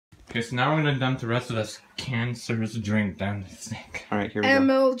Okay, so now we're gonna dump the rest of this cancerous drink down the sink. Alright, here we go.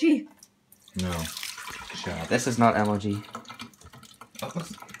 MLG. No. Shut up. This is not MLG.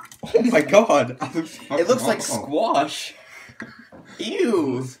 Oh my god! It looks like squash.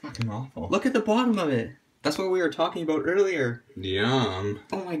 Ew! It's fucking awful. Look at the bottom of it. That's what we were talking about earlier. Yum.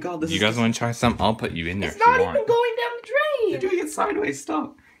 Oh my god, this You guys want to try some? I'll put you in there It's if you not want. even going down the You're drain. doing it sideways.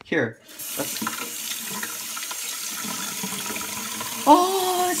 Stop. Here.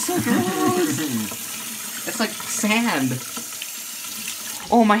 Oh, it's so gross. It's like sand.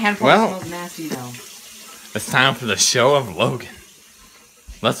 Oh, my hand probably smells nasty now. It's time for the show of Logan.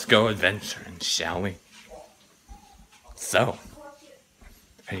 Let's go adventuring, shall we? So,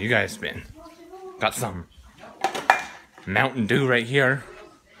 how you guys been? Got some Mountain Dew right here.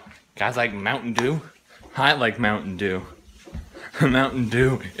 Guys like Mountain Dew? I like Mountain Dew. Mountain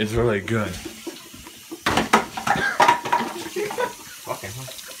Dew is really good.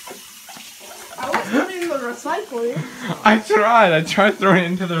 I was putting it in the recycling. I tried throwing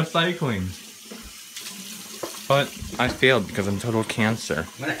it into the recycling. But I failed because I'm total cancer.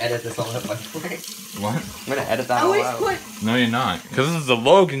 I'm gonna edit this all out, by the way. What? I'm gonna edit that all Always out. put No, you're not. Because this is the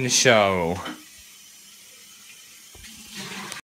Logan show.